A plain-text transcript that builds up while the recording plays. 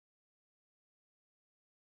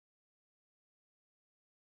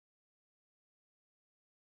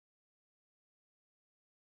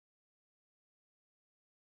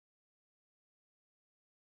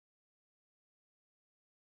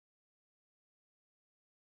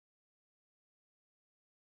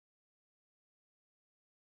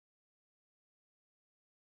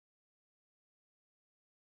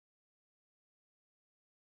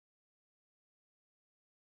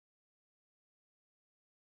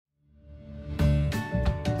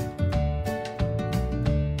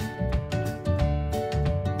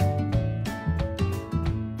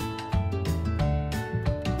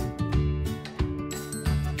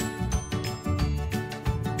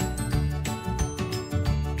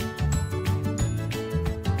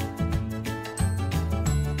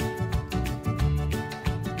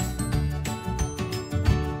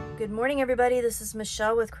morning, everybody. This is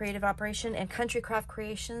Michelle with Creative Operation and Country Craft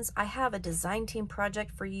Creations. I have a design team project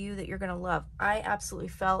for you that you're going to love. I absolutely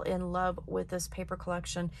fell in love with this paper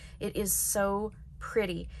collection. It is so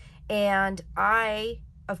pretty. And I,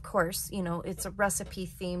 of course, you know, it's a recipe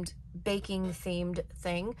themed, baking themed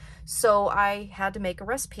thing. So I had to make a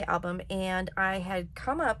recipe album, and I had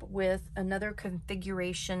come up with another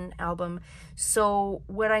configuration album. So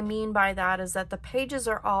what I mean by that is that the pages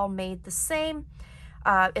are all made the same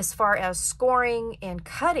as far as scoring and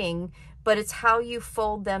cutting, but it's how you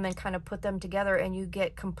fold them and kind of put them together, and you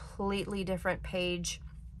get completely different page,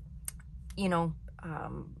 you know,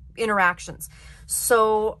 interactions.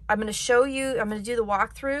 So I'm going to show you, I'm going to do the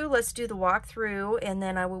walkthrough. Let's do the walkthrough, and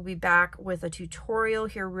then I will be back with a tutorial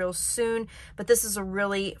here real soon. But this is a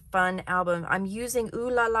really fun album. I'm using Ooh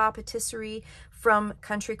La La Patissierie from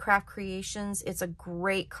Country Craft Creations. It's a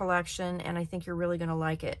great collection, and I think you're really going to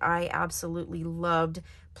like it. I absolutely loved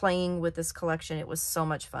playing with this collection. It was so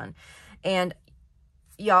much fun. And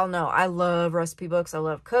y'all know I love recipe books. I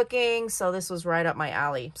love cooking, so this was right up my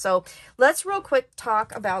alley. So let's real quick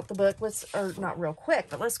talk about the book. Or not real quick,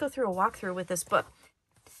 but let's go through a walkthrough with this book.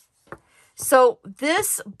 So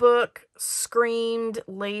this book screamed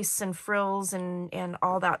lace and frills and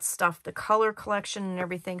all that stuff, the color collection and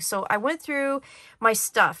everything. So I went through my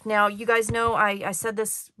stuff. Now, you guys know I said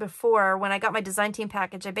this before, when I got my design team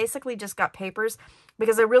package, I basically just got papers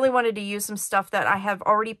because I really wanted to use some stuff that I have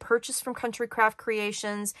already purchased from Country Craft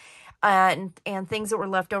Creations and things that were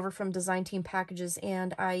left over from design team packages.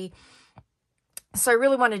 So I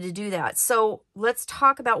really wanted to do that. So let's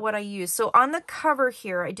talk about what I used. So on the cover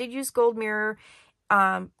here, I did use gold mirror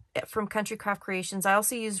from Country Craft Creations. I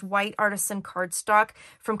also used white Artisan Cardstock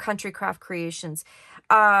from Country Craft Creations.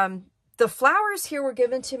 The flowers here were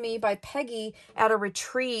given to me by Peggy at a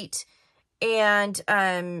retreat, and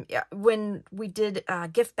when we did a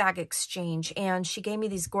gift bag exchange, and she gave me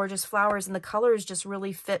these gorgeous flowers, and the colors just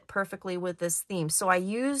really fit perfectly with this theme. So I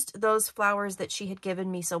used those flowers that she had given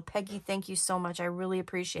me. So Peggy, thank you so much. I really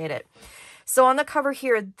appreciate it. So on the cover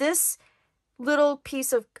here, this little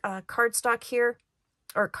piece of cardstock here,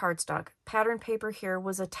 or cardstock pattern paper here,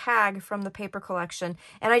 was a tag from the paper collection,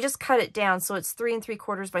 and I just cut it down so it's 3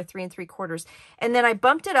 3/4 by 3 3/4, and then I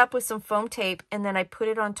bumped it up with some foam tape, and then I put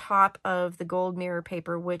it on top of the gold mirror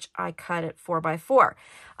paper, which I cut at 4 by 4.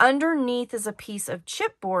 Underneath is a piece of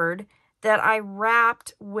chipboard that I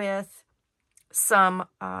wrapped with some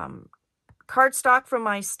cardstock from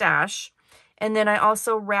my stash, and then I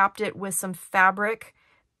also wrapped it with some fabric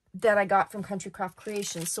that I got from Country Craft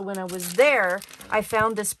Creations. So when I was there, I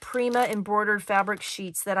found this Prima embroidered fabric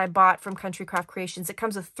sheets that I bought from Country Craft Creations. It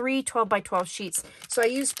comes with 3 12 by 12 sheets. So I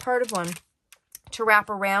used part of one to wrap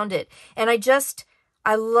around it. And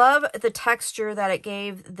I love the texture that it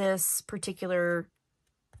gave this particular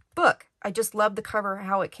book. I just love the cover,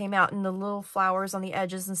 how it came out, and the little flowers on the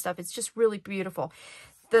edges and stuff. It's just really beautiful.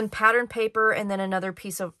 Then pattern paper, and then another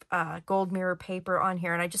piece of gold mirror paper on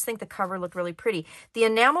here. And I just think the cover looked really pretty. The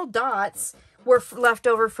enamel dots were left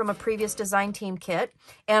over from a previous design team kit,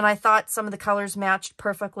 and I thought some of the colors matched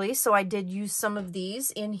perfectly, so I did use some of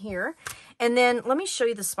these in here. And then let me show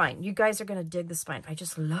you the spine. You guys are going to dig the spine. I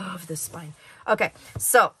just love this spine. Okay,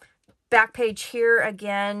 so back page here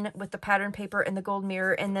again with the pattern paper and the gold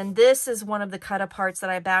mirror. And then this is one of the cut-aparts that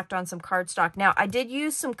I backed on some cardstock. Now, I did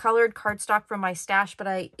use some colored cardstock from my stash, but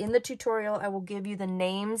in the tutorial, I will give you the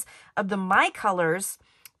names of the My Colors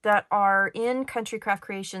that are in Country Craft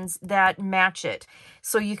Creations that match it.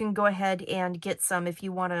 So you can go ahead and get some if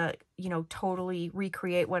you want to, you know, totally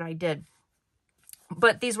recreate what I did.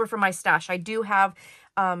 But these were from my stash. I do have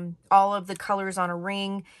all of the colors on a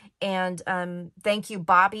ring. And thank you,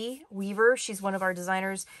 Bobby Weaver. She's one of our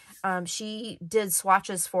designers. She did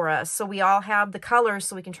swatches for us. So we all have the colors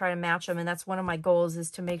so we can try to match them. And that's one of my goals,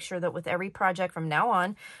 is to make sure that with every project from now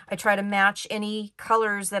on, I try to match any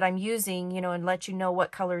colors that I'm using, you know, and let you know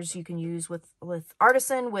what colors you can use with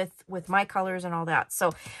Artisan, with My Colors and all that.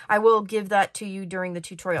 So I will give that to you during the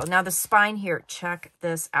tutorial. Now the spine here, check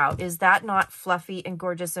this out. Is that not fluffy and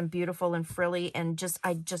gorgeous and beautiful and frilly? And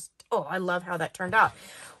oh, I love how that turned out.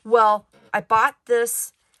 Well, I bought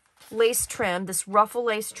this lace trim, this ruffle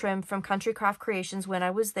lace trim from Country Craft Creations when I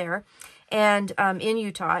was there, and in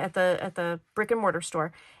Utah at the brick and mortar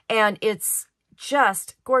store, and it's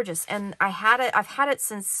just gorgeous. And I've had it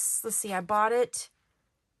since, let's see, I bought it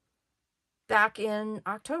back in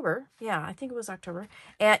October. Yeah, I think it was October.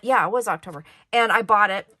 And yeah, it was October. And I bought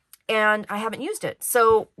it, and I haven't used it.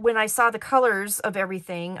 So when I saw the colors of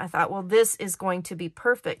everything, I thought, well, this is going to be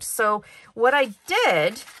perfect. So what I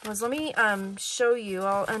did was, let me show you.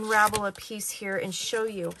 I'll unravel a piece here and show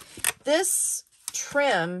you. This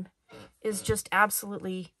trim is just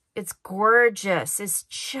absolutely, it's gorgeous. It's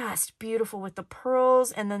just beautiful with the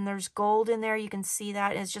pearls, and then there's gold in there. You can see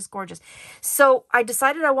that, and it's just gorgeous. So I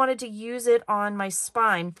decided I wanted to use it on my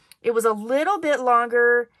spine. It was a little bit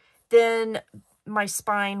longer than my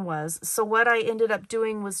spine was. So what I ended up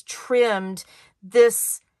doing was trimmed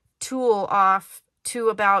this tulle off to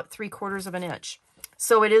about 3/4 of an inch.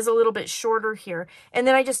 So it is a little bit shorter here. And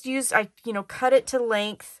then I just used, cut it to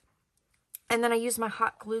length. And then I used my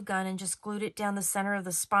hot glue gun and just glued it down the center of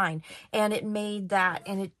the spine. And it made that.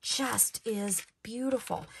 And it just is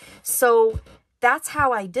beautiful. So that's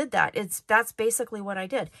how I did that. That's basically what I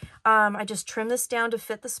did. I just trimmed this down to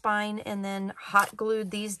fit the spine and then hot glued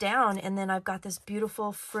these down. And then I've got this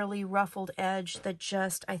beautiful frilly ruffled edge that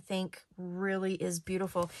just, I think, really is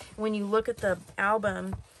beautiful. When you look at the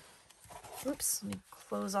album, oops, let me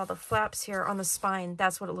close all the flaps here on the spine.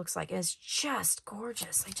 That's what it looks like. And it's just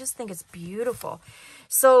gorgeous. I just think it's beautiful.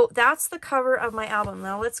 So that's the cover of my album.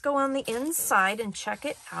 Now let's go on the inside and check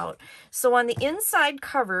it out. So on the inside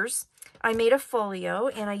covers, I made a folio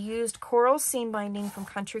and I used coral seam binding from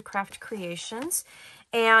Country Craft Creations.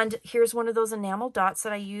 And here's one of those enamel dots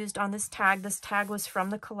that I used on this tag. This tag was from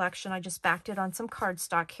the collection. I just backed it on some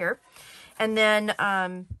cardstock here. And then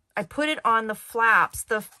I put it on the flaps.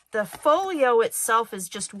 The folio itself is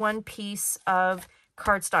just one piece of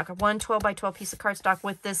cardstock, one 12 by 12 piece of cardstock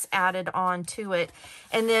with this added on to it.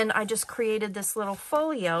 And then I just created this little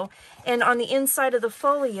folio. And on the inside of the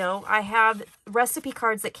folio, I have recipe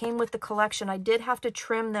cards that came with the collection. I did have to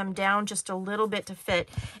trim them down just a little bit to fit.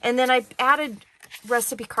 And then I added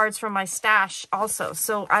recipe cards from my stash also.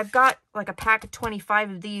 So I've got like a pack of 25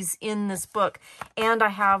 of these in this book, and I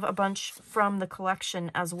have a bunch from the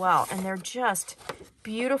collection as well. And they're just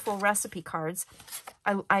beautiful recipe cards.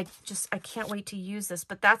 I can't wait to use this,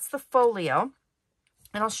 but that's the folio.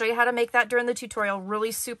 And I'll show you how to make that during the tutorial.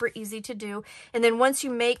 Really super easy to do. And then once you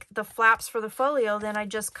make the flaps for the folio, then I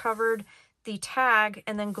just covered the tag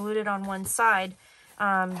and then glued it on one side.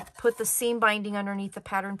 Put the seam binding underneath the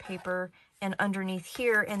pattern paper and underneath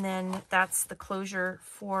here, and then that's the closure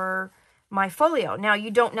for my folio. Now, you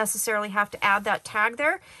don't necessarily have to add that tag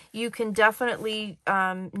there. You can definitely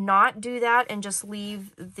not do that and just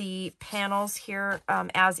leave the panels here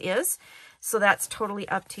as is. So that's totally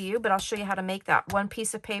up to you, but I'll show you how to make that. One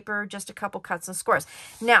piece of paper, just a couple cuts and scores.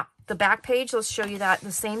 Now, the back page, let's show you that,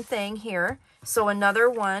 the same thing here. So another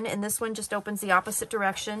one, and this one just opens the opposite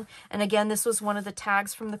direction. And again, this was one of the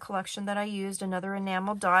tags from the collection that I used, another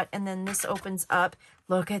enamel dot, and then this opens up.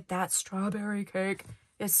 Look at that strawberry cake.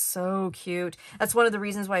 It's so cute. That's one of the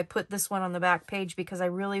reasons why I put this one on the back page, because I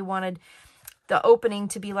really wanted the opening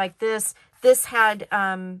to be like this. This had,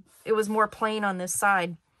 it was more plain on this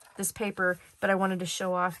side, this paper, but I wanted to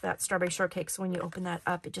show off that strawberry shortcake. So when you open that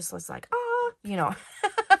up, it just looks like, oh, you know.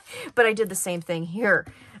 But I did the same thing here.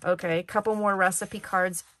 Okay, a couple more recipe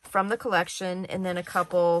cards from the collection, and then a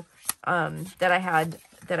couple that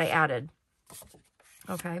I added.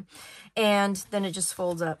 Okay, and then it just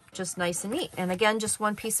folds up just nice and neat. And again, just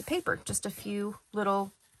one piece of paper, just a few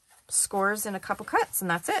little scores and a couple cuts, and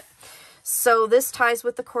that's it. So this ties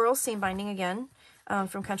with the coral seam binding again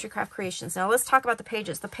from Country Craft Creations. Now let's talk about the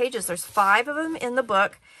pages. The pages, there's 5 of them in the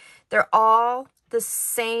book. They're all the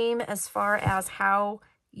same as far as how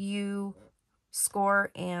you score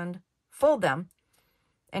and fold them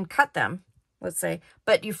and cut them, let's say,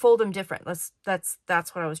 but you fold them different. That's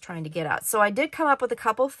what I was trying to get at. So I did come up with a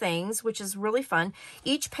couple things, which is really fun.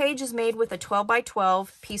 Each page is made with a 12 by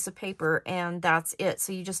 12 piece of paper, and that's it.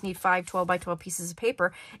 So you just need 5 12 by 12 pieces of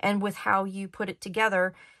paper, and with how you put it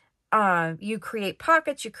together, you create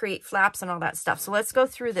pockets, you create flaps and all that stuff. So let's go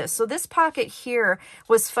through this. So this pocket here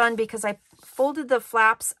was fun because I folded the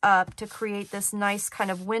flaps up to create this nice kind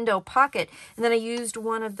of window pocket. And then I used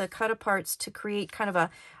one of the cut-aparts to create kind of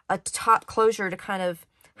a top closure to kind of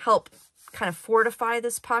help kind of fortify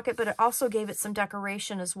this pocket, but it also gave it some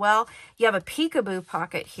decoration as well. You have a peekaboo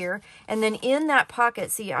pocket here, and then in that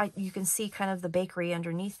pocket, see, you can see kind of the bakery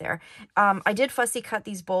underneath there. I did fussy cut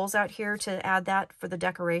these bowls out here to add that for the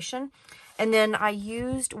decoration, and then I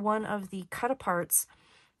used one of the cut-aparts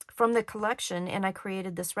from the collection, and I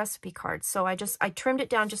created this recipe card. So I trimmed it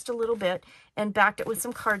down just a little bit and backed it with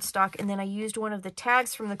some cardstock, and then I used one of the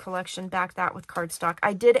tags from the collection, backed that with cardstock.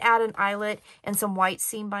 I did add an eyelet and some white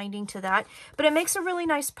seam binding to that, but it makes a really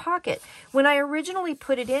nice pocket. When I originally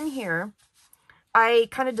put it in here, I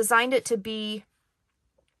kind of designed it to be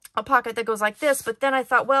a pocket that goes like this, but then I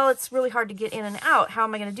thought, well, it's really hard to get in and out. How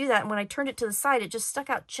am I going to do that? And when I turned it to the side, it just stuck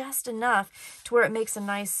out just enough to where it makes a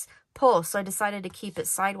nice pull, so I decided to keep it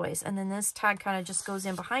sideways. And then this tag kind of just goes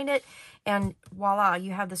in behind it, and voila,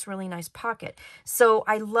 you have this really nice pocket. So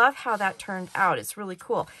I love how that turned out. It's really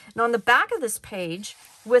cool. And on the back of this page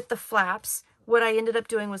with the flaps, what I ended up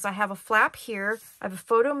doing was I have a flap here, I have a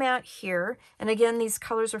photo mat here, and again, these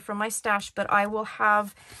colors are from my stash, but I will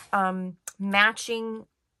have matching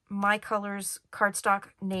My Colors cardstock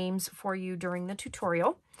names for you during the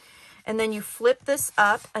tutorial. And then you flip this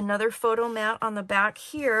up, another photo mat on the back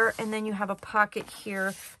here, and then you have a pocket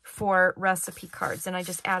here for recipe cards. And I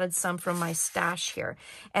just added some from my stash here.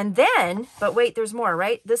 And then, but wait, there's more,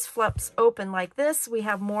 right? This flips open like this. We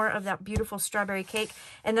have more of that beautiful strawberry cake.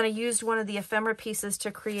 And then I used one of the ephemera pieces to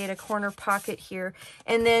create a corner pocket here.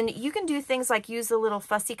 And then you can do things like use the little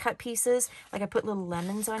fussy cut pieces. Like I put little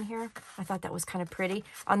lemons on here. I thought that was kind of pretty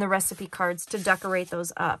on the recipe cards to decorate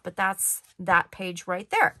those up. But that's that page right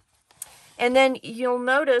there. And then you'll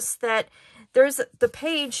notice that there's the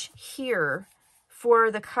page here for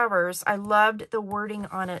the covers. I loved the wording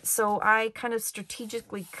on it. So I kind of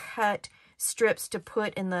strategically cut strips to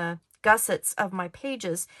put in the gussets of my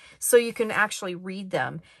pages so you can actually read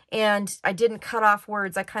them. And I didn't cut off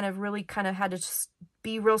words. I really had to just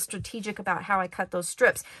be real strategic about how I cut those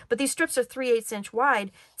strips. But these strips are 3/8 inch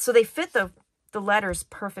wide, so they fit the letters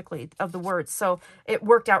perfectly of the words. So it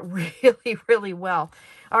worked out really, really well.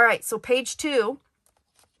 All right, so page 2,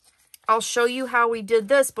 I'll show you how we did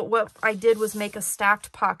this, but what I did was make a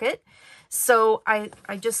stacked pocket. So I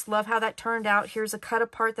just love how that turned out. Here's a cut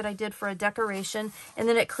apart that I did for a decoration, and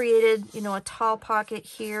then it created, you know, a tall pocket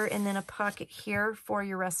here and then a pocket here for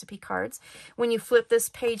your recipe cards. When you flip this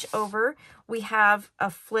page over, we have a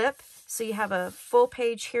flip. So you have a full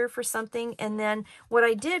page here for something, and then what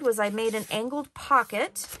I did was I made an angled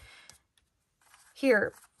pocket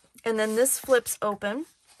here, and then this flips open,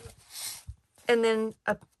 and then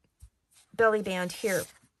a belly band here.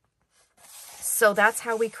 So that's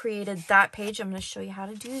how we created that page. I'm going to show you how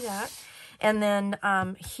to do that. And then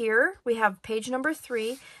here we have page number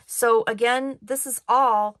 3. So again, this is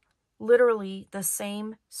all literally the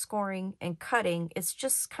same scoring and cutting. It's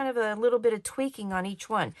just kind of a little bit of tweaking on each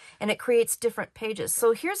one, and it creates different pages.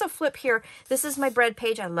 So here's a flip here. This is my bread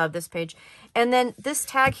page. I love this page. And then this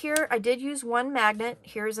tag here, I did use one magnet.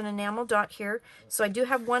 Here's an enamel dot here. So I do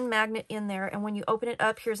have one magnet in there. And when you open it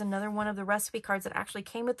up, here's another one of the recipe cards that actually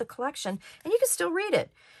came with the collection, and you can still read it.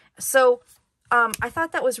 So I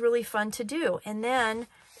thought that was really fun to do. And then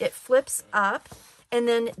it flips up. And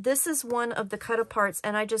then this is one of the cut aparts,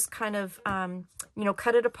 and I just kind of, you know,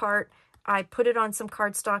 cut it apart. I put it on some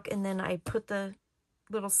cardstock, and then I put the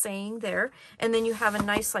little saying there. And then you have a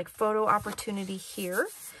nice like photo opportunity here.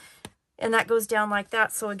 And that goes down like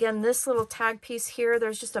that. So again, this little tag piece here,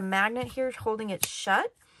 there's just a magnet here holding it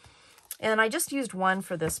shut. And I just used one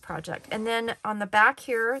for this project. And then on the back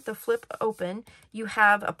here, the flip open, you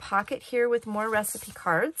have a pocket here with more recipe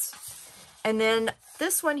cards. And then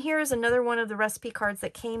this one here is another one of the recipe cards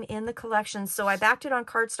that came in the collection. So I backed it on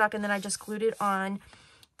cardstock, and then I just glued it on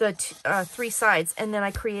the 3 sides. And then I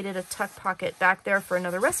created a tuck pocket back there for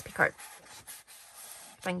another recipe card,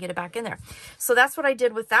 if I can get it back in there. So that's what I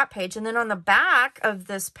did with that page. And then on the back of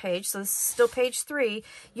this page, so this is still page 3,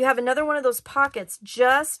 you have another one of those pockets,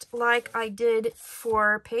 just like I did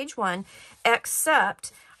for page 1,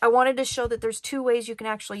 except I wanted to show that there's 2 ways you can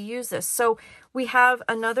actually use this. So we have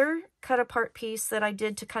another cut apart piece that I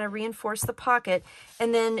did to kind of reinforce the pocket.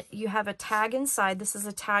 And then you have a tag inside. This is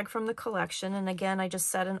a tag from the collection. And again, I just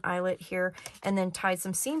set an eyelet here and then tied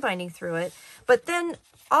some seam binding through it. But then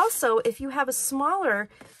also, if you have a smaller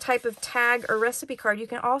type of tag or recipe card, you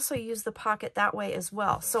can also use the pocket that way as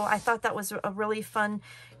well. So I thought that was a really fun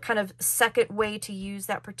kind of second way to use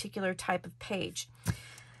that particular type of page.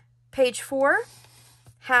 Page 4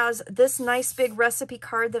 has this nice big recipe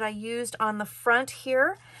card that I used on the front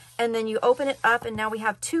here, and then you open it up, and now we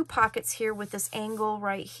have 2 pockets here with this angle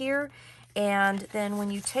right here. And then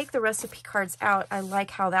when you take the recipe cards out, I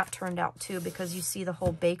like how that turned out too, because you see the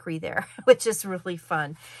whole bakery there, which is really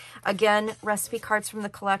fun. Again, recipe cards from the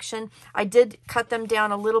collection. I did cut them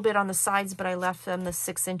down a little bit on the sides, but I left them the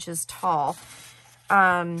 6 inches tall.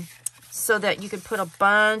 So that you could put a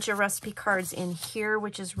bunch of recipe cards in here,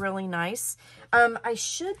 which is really nice. I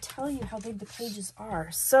should tell you how big the pages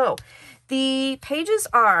are. So the pages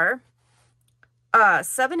are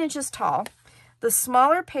 7 inches tall. The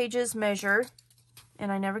smaller pages measure,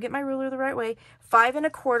 and I never get my ruler the right way, 5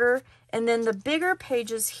 1/4, and then the bigger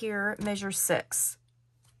pages here measure 6.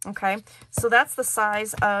 Okay, so that's the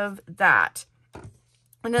size of that.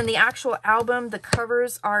 And then the actual album, the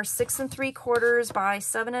covers are 6 3/4 by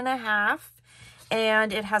 7 1/2,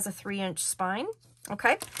 and it has a 3-inch spine.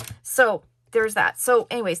 Okay, so there's that. So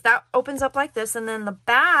anyways, that opens up like this. And then the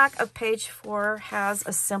back of page 4 has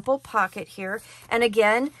a simple pocket here. And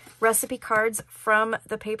again, recipe cards from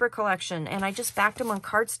the paper collection. And I just backed them on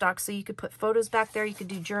cardstock so you could put photos back there. You could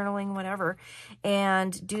do journaling, whatever,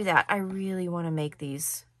 and do that. I really want to make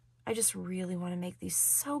these. I just really want to make these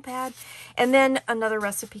so bad. And then another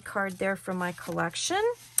recipe card there from my collection.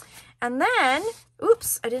 And then,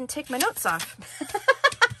 oops, I didn't take my notes off.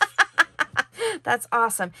 That's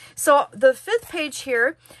awesome. So the 5th page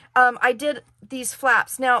here, I did these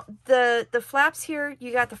flaps. Now the flaps here,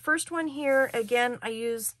 you got the first one here. Again, I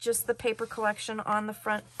used just the paper collection on the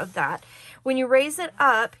front of that. When you raise it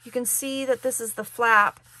up, you can see that this is the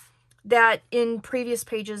flap that in previous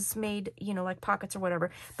pages made, you know, like pockets or whatever.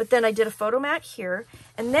 But then I did a photo mat here.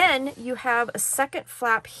 And then you have a second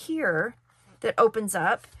flap here that opens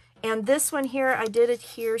up. And this one here, I did it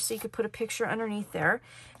here so you could put a picture underneath there.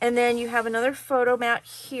 And then you have another photo mat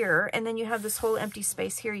here. And then you have this whole empty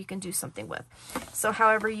space here you can do something with. So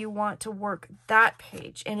however you want to work that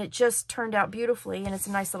page. And it just turned out beautifully, and it's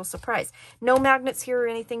a nice little surprise. No magnets here or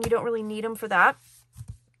anything. You don't really need them for that.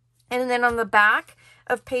 And then on the back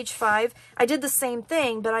of page 5, I did the same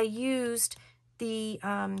thing, but I used the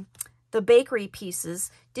bakery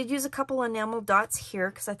pieces. Did use a couple enamel dots here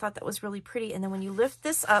because I thought that was really pretty. And then when you lift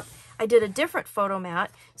this up, I did a different photo mat.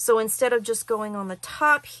 So instead of just going on the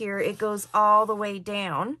top here, it goes all the way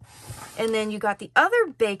down. And then you got the other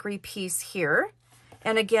bakery piece here.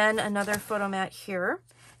 And again, another photo mat here.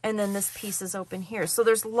 And then this piece is open here. So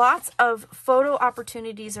there's lots of photo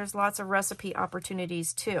opportunities. There's lots of recipe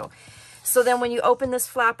opportunities too. So then when you open this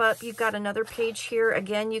flap up, you've got another page here.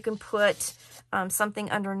 Again, you can put something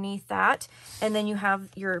underneath that. And then you have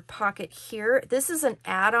your pocket here. This is an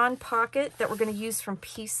add-on pocket that we're going to use from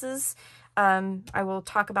pieces. I will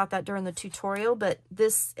talk about that during the tutorial, but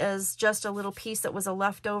this is just a little piece that was a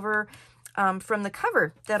leftover from the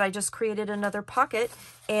cover that I just created another pocket.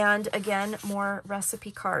 And again, more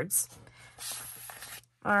recipe cards.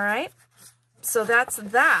 All right. So that's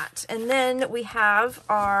that. And then we have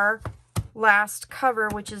our last cover,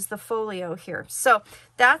 which is the folio here. So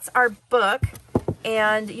that's our book.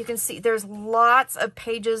 And you can see there's lots of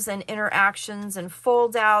pages and interactions and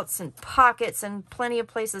fold outs and pockets and plenty of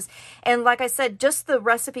places. And like I said, just the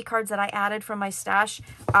recipe cards that I added from my stash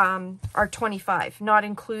are 25, not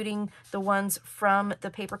including the ones from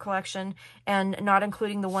the paper collection and not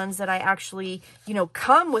including the ones that I actually, you know,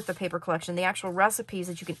 come with the paper collection, the actual recipes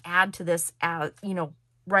that you can add to this, you know,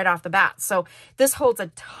 right off the bat. So this holds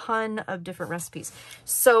a ton of different recipes.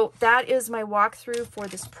 So that is my walkthrough for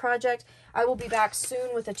this project. I will be back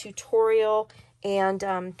soon with a tutorial, and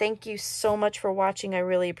thank you so much for watching. I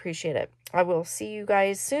really appreciate it. I will see you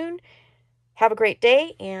guys soon. Have a great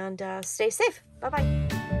day and stay safe.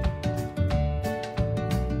 Bye-bye.